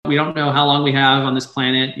We don't know how long we have on this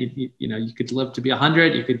planet. You could live to be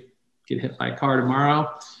 100. You could get hit by a car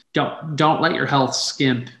tomorrow. Don't let your health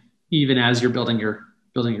skimp, even as you're building your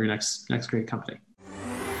next great company.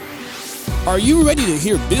 Are you ready to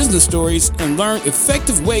hear business stories and learn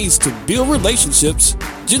effective ways to build relationships,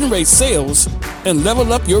 generate sales, and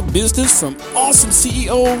level up your business from awesome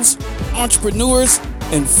CEOs, entrepreneurs,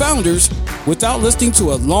 and founders without listening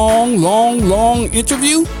to a long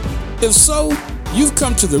interview? If so, you've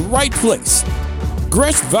come to the right place.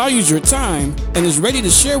 Gresh values your time and is ready to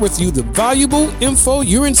share with you the valuable info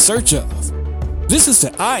you're in search of. This is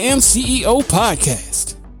the I Am CEO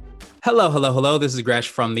podcast. Hello. This is Gresh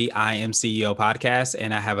from the I Am CEO podcast,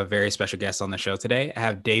 and I have a very special guest on the show today. I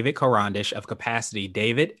have David Karandish of Capacity.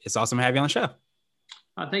 David, it's awesome to have you on the show.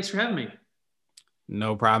 Thanks for having me.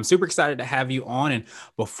 No problem. Super excited to have you on. And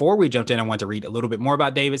before we jumped in, I want to read a little bit more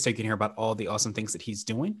about David so you can hear about all the awesome things that he's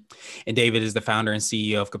doing. And David is the founder and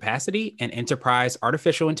CEO of Capacity, an enterprise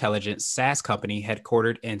artificial intelligence SaaS company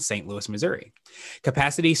headquartered in St. Louis, Missouri.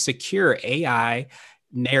 Capacity's secure AI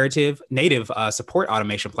native support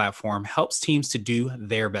automation platform helps teams to do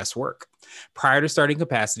their best work. Prior to starting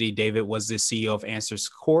Capacity, David was the CEO of Answers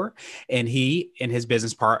Core, and he and his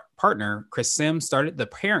business partner, Chris Sims, started the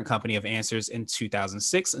parent company of Answers in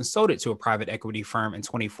 2006 and sold it to a private equity firm in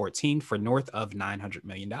 2014 for north of $900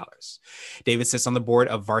 million. David sits on the board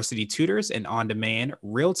of Varsity Tutors, an on-demand,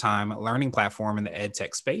 real-time learning platform in the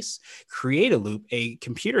edtech space, Create a Loop, a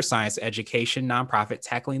computer science education nonprofit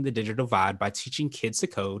tackling the digital divide by teaching kids to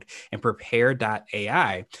code, and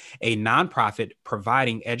Prepare.ai, a nonprofit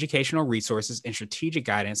providing educational resources and strategic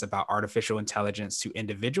guidance about artificial intelligence to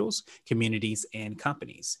individuals, communities, and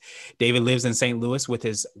companies. David lives in St. Louis with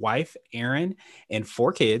his wife, Erin, and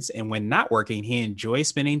 4 kids. And when not working, he enjoys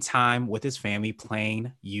spending time with his family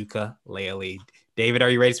playing ukulele. David, are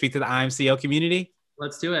you ready to speak to the IMCO community?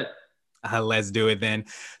 Let's do it. Let's do it then.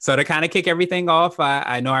 So to kind of kick everything off,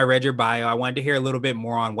 I know I read your bio. I wanted to hear a little bit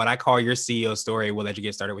more on what I call your CEO story. We'll let you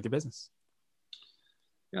get started with your business.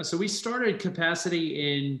 Yeah, so we started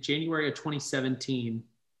Capacity in January of 2017.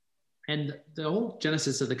 And the whole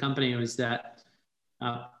genesis of the company was that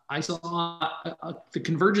I saw the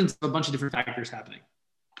convergence of a bunch of different factors happening.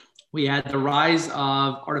 We had the rise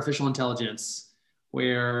of artificial intelligence,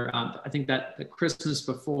 where I think that the Christmas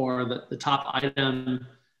before, the top item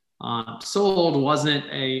sold wasn't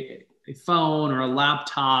a phone or a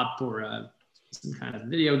laptop or some kind of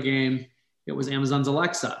video game. It was Amazon's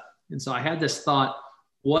Alexa. And so I had this thought,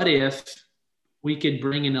 what if we could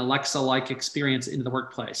bring an Alexa-like experience into the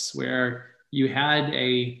workplace where you had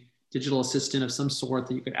a digital assistant of some sort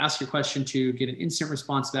that you could ask your question to, get an instant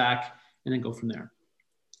response back, and then go from there.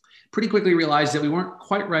 Pretty quickly realized that we weren't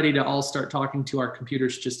quite ready to all start talking to our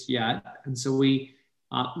computers just yet. And so we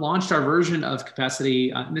launched our version of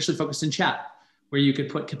Capacity, initially focused in chat, where you could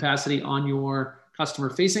put Capacity on your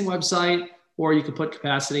customer-facing website, or you could put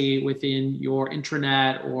Capacity within your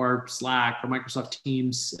intranet or Slack or Microsoft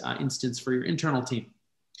Teams instance for your internal team.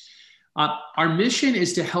 Our mission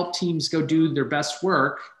is to help teams go do their best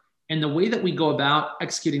work. And the way that we go about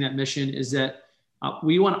executing that mission is that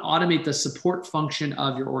we want to automate the support function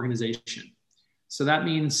of your organization. So that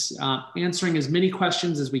means answering as many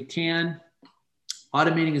questions as we can,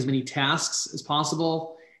 automating as many tasks as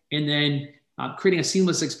possible, and then creating a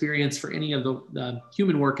seamless experience for any of the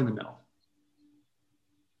human work in the middle.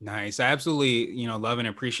 Nice. I absolutely, love and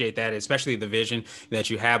appreciate that, especially the vision that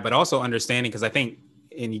you have, but also understanding, because I think,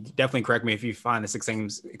 and you definitely correct me if you find the same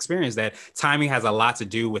experience, that timing has a lot to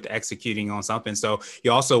do with executing on something. So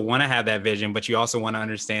you also want to have that vision, but you also want to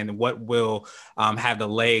understand what will have the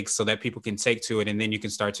legs so that people can take to it, and then you can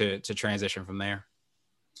start to transition from there.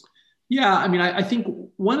 Yeah, I mean, I think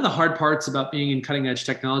one of the hard parts about being in cutting edge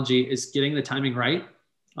technology is getting the timing right.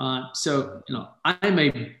 So I'm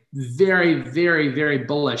a very, very, very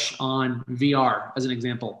bullish on VR as an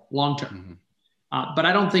example, long term. Mm-hmm. But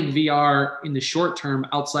I don't think VR in the short term,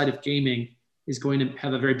 outside of gaming, is going to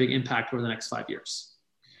have a very big impact over the next 5 years.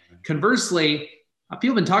 Mm-hmm. Conversely, people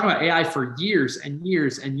have been talking about AI for years and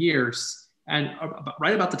years and years. And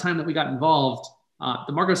right about the time that we got involved,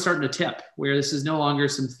 the market was starting to tip, where this is no longer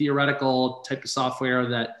some theoretical type of software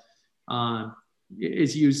that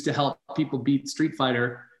is used to help people beat Street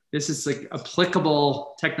Fighter. This is like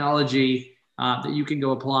applicable technology that you can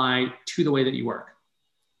go apply to the way that you work.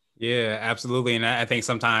 Yeah, absolutely. And I think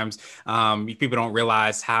sometimes people don't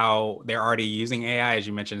realize how they're already using AI, as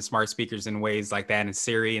you mentioned, smart speakers in ways like that, and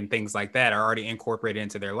Siri and things like that are already incorporated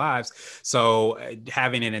into their lives. So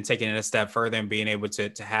having it and taking it a step further and being able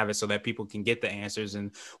to have it so that people can get the answers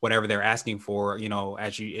and whatever they're asking for,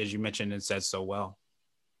 as you mentioned and said so well.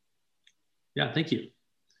 Yeah, thank you.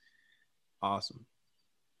 Awesome.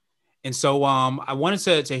 And so I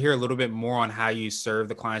wanted to hear a little bit more on how you serve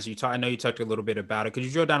the clients. I know you talked a little bit about it. Could you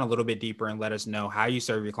drill down a little bit deeper and let us know how you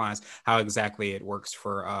serve your clients, how exactly it works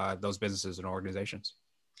for those businesses and organizations?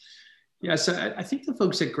 Yeah, so I think the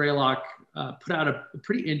folks at Greylock put out a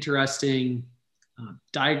pretty interesting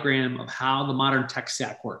diagram of how the modern tech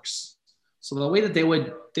stack works. So the way that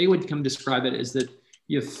they would come describe it is that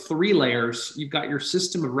you have 3 layers. You've got your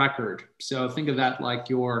system of record. So think of that like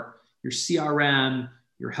your CRM,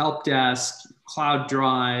 your help desk, cloud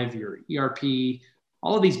drive, your ERP,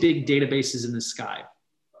 all of these big databases in the sky.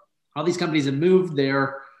 All these companies have moved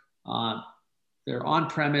their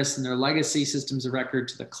on-premise and their legacy systems of record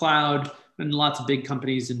to the cloud, and lots of big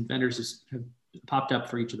companies and vendors have popped up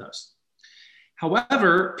for each of those.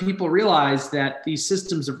 However, people realize that these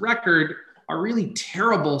systems of record are really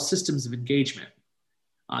terrible systems of engagement.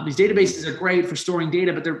 These databases are great for storing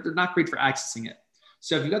data, but they're not great for accessing it.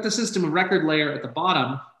 So if you've got the system of record layer at the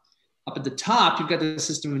bottom, up at the top, you've got the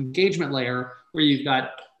system of engagement layer where you've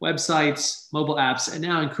got websites, mobile apps, and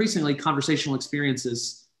now increasingly conversational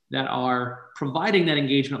experiences that are providing that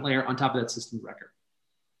engagement layer on top of that system of record.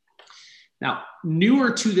 Now,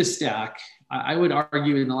 newer to the stack, I would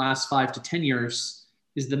argue in the last 5 to 10 years,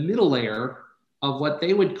 is the middle layer of what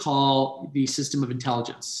they would call the system of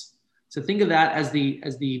intelligence. So think of that as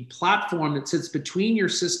the platform that sits between your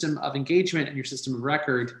system of engagement and your system of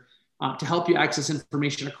record to help you access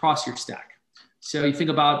information across your stack. So you think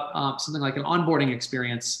about something like an onboarding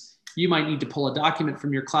experience. You might need to pull a document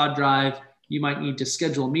from your cloud drive. You might need to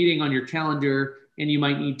schedule a meeting on your calendar, and you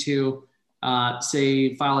might need to,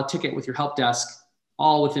 say, file a ticket with your help desk,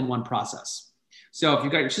 all within one process. So if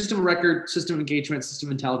you've got your system of record, system of engagement, system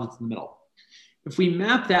of intelligence in the middle. If we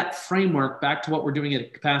map that framework back to what we're doing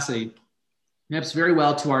at Capacity, maps very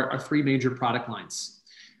well to our 3 major product lines.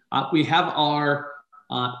 We have our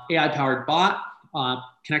AI-powered bot,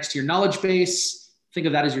 connects to your knowledge base. Think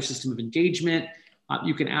of that as your system of engagement.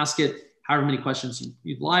 You can ask it however many questions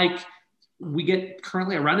you'd like. We get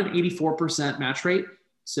currently around an 84% match rate.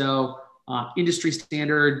 So industry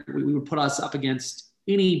standard, we would put us up against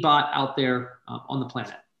any bot out there on the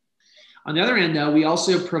planet. On the other end, though, we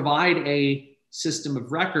also provide a system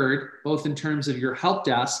of record, both in terms of your help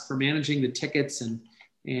desk for managing the tickets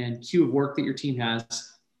and queue of work that your team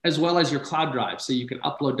has, as well as your cloud drive. So you can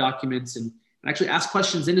upload documents and actually ask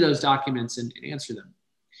questions into those documents and answer them.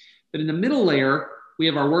 But in the middle layer, we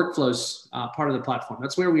have our workflows part of the platform.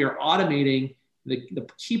 That's where we are automating the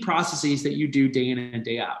key processes that you do day in and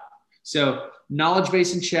day out. So knowledge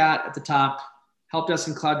base and chat at the top, help desk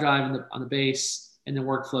and cloud drive on the base, and then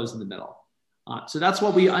workflows in the middle. So that's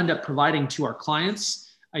what we end up providing to our clients,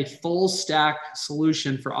 a full stack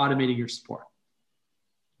solution for automating your support.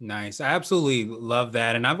 Nice. I absolutely love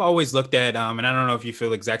that. And I've always looked at, and I don't know if you feel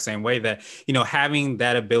the exact same way, that, having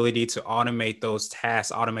that ability to automate those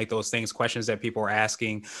tasks, automate those things, questions that people are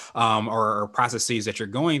asking, or processes that you're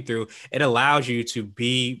going through, it allows you to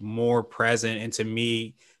be more present and, to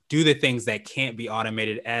me, do the things that can't be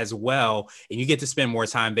automated as well. And you get to spend more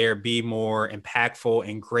time there, be more impactful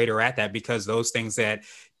and greater at that, because those things that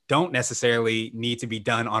don't necessarily need to be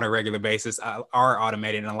done on a regular basis are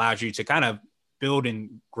automated, and allows you to kind of build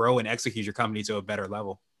and grow and execute your company to a better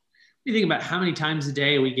level. You think about how many times a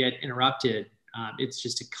day we get interrupted. It's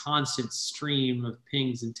just a constant stream of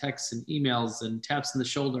pings and texts and emails and taps in the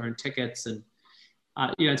shoulder and tickets. And,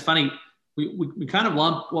 it's funny. We kind of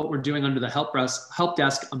lump what we're doing under the help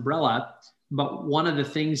desk umbrella, but one of the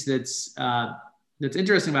things that's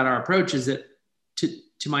interesting about our approach is that,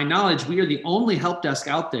 to my knowledge, we are the only help desk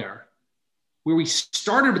out there where we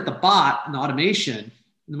started with the bot and the automation,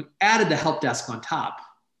 and then we added the help desk on top.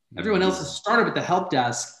 Everyone else has started with the help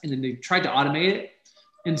desk, and then they tried to automate it.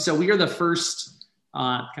 And so we are the first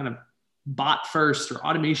kind of bot first or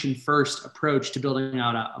automation first approach to building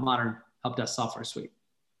out a modern help desk software suite.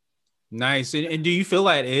 Nice. And do you feel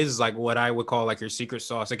that is like what I would call like your secret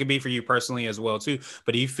sauce? It could be for you personally as well too,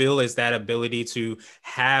 but do you feel is that ability to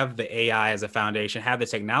have the AI as a foundation, have the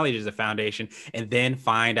technology as a foundation, and then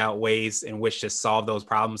find out ways in which to solve those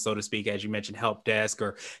problems, so to speak, as you mentioned, help desk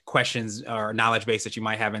or questions or knowledge base that you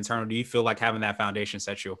might have internal? Do you feel like having that foundation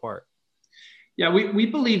sets you apart? Yeah, we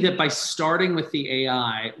believe that by starting with the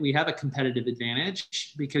AI, we have a competitive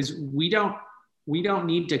advantage, because we don't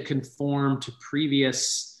need to conform to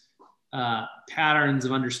previous patterns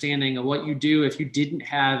of understanding of what you do if you didn't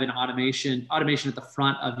have an automation at the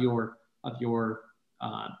front of your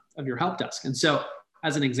help desk. And so,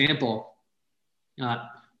 as an example,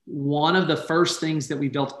 one of the first things that we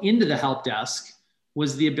built into the help desk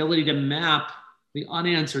was the ability to map the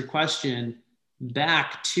unanswered question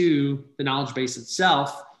back to the knowledge base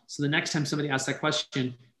itself, So the next time somebody asks that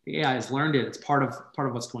question, the AI has learned it. It's part of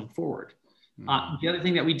what's going forward. The other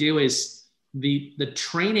thing that we do is the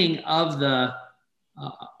training of the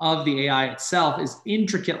AI itself is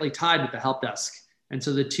intricately tied with the help desk. And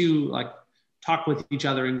so the two like talk with each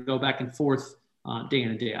other and go back and forth day in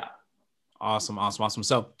and day out. Awesome.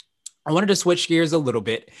 So I wanted to switch gears a little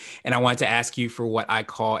bit, and I wanted to ask you for what I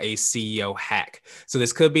call a CEO hack. So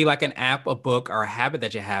this could be like an app, a book, or a habit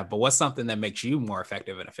that you have, but what's something that makes you more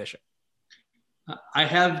effective and efficient? I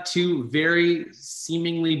have two very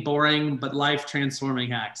seemingly boring but life-transforming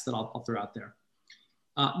hacks that I'll throw out there.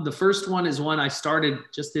 The first one is one I started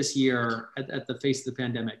just this year at the face of the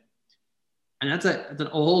pandemic. And that's an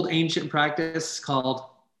old ancient practice called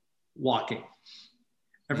walking.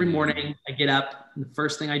 Every morning I get up and the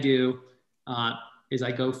first thing I do is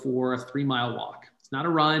I go for a 3-mile walk. It's not a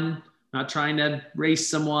run. I'm not trying to race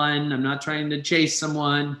someone. I'm not trying to chase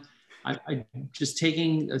someone. I just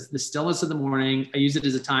taking the stillness of the morning. I use it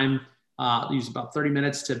as a time. I'll use about 30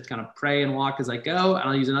 minutes to kind of pray and walk as I go. And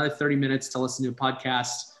I'll use another 30 minutes to listen to a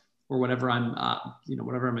podcast or whatever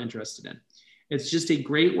whatever I'm interested in. It's just a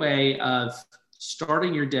great way of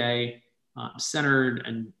starting your day centered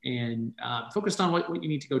and focused on what you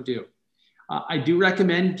need to go do. I do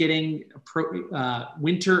recommend getting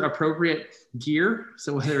winter appropriate gear.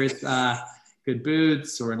 So whether it's good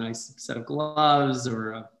boots or a nice set of gloves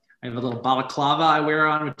or I have a little balaclava I wear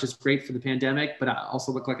on, which is great for the pandemic, but I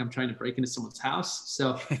also look like I'm trying to break into someone's house.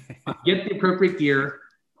 So get the appropriate gear.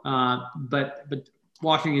 But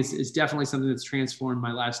walking is definitely something that's transformed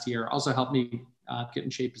my last year. Also helped me get in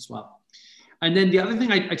shape as well. And then the other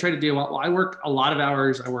thing I try to do, well, I work a lot of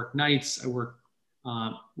hours. I work nights. I work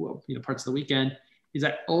parts of the weekend. Is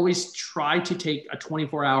I always try to take a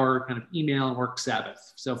 24-hour kind of email and work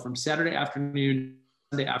Sabbath. So from Saturday afternoon,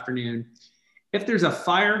 Sunday afternoon. If there's a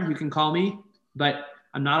fire, you can call me, but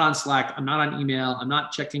I'm not on Slack. I'm not on email. I'm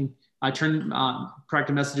not checking. I turn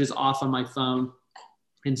proactive messages off on my phone.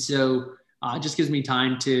 And so it just gives me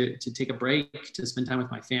time to take a break, to spend time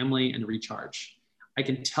with my family and recharge. I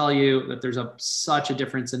can tell you that there's such a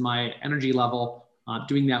difference in my energy level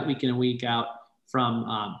doing that week in and week out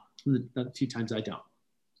from the few times I don't.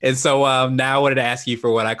 And so now I wanted to ask you for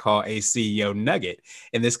what I call a CEO nugget.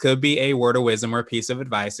 And this could be a word of wisdom or a piece of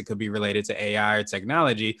advice. It could be related to AI or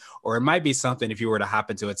technology, or it might be something if you were to hop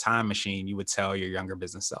into a time machine, you would tell your younger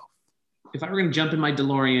business self. If I were going to jump in my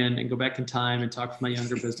DeLorean and go back in time and talk to my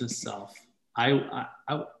younger business self, I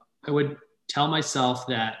would tell myself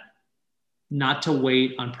that not to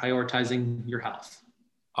wait on prioritizing your health.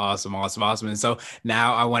 Awesome. And so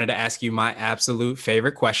now I wanted to ask you my absolute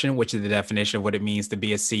favorite question, which is the definition of what it means to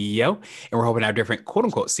be a CEO. And we're hoping to have different quote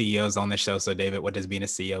unquote CEOs on this show. So David, what does being a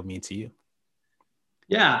CEO mean to you?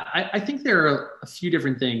 Yeah, I think there are a few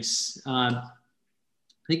different things. I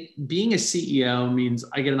think being a CEO means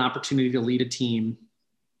I get an opportunity to lead a team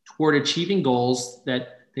toward achieving goals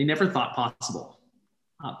that they never thought possible,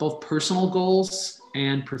 both personal goals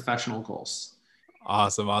and professional goals.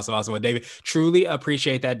 Awesome. Well, David, truly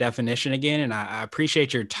appreciate that definition again. And I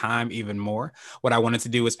appreciate your time even more. What I wanted to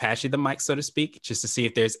do was pass you the mic, so to speak, just to see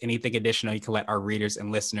if there's anything additional you can let our readers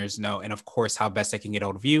and listeners know. And of course, how best they can get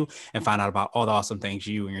hold of you and find out about all the awesome things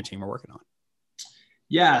you and your team are working on.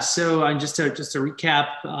 Yeah. So just to recap,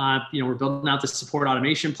 we're building out the support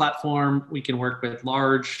automation platform. We can work with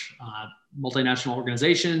large multinational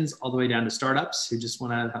organizations all the way down to startups who just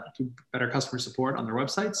want to do better customer support on their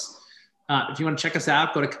websites. If you want to check us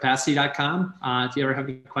out, go to capacity.com. If you ever have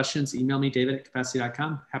any questions, email me,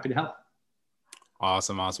 David@capacity.com. Happy to help.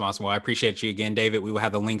 Awesome. Well, I appreciate you again, David. We will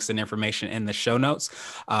have the links and information in the show notes.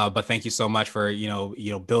 But thank you so much for,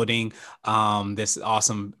 building this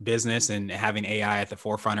awesome business and having AI at the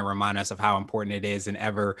forefront and remind us of how important it is and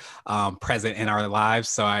ever present in our lives.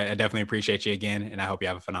 So I definitely appreciate you again. And I hope you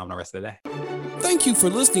have a phenomenal rest of the day. Thank you for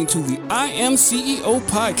listening to the I Am CEO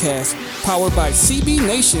podcast, powered by CB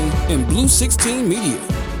Nation and Blue 16 Media.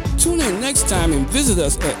 Tune in next time and visit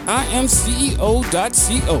us at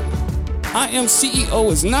imceo.co. I Am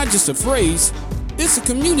CEO is not just a phrase, it's a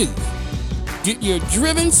community. Get your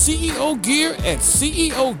driven CEO gear at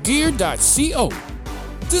ceogear.co.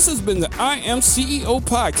 This has been the I Am CEO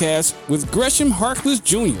podcast with Gresham Harkless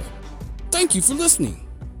Jr. Thank you for listening.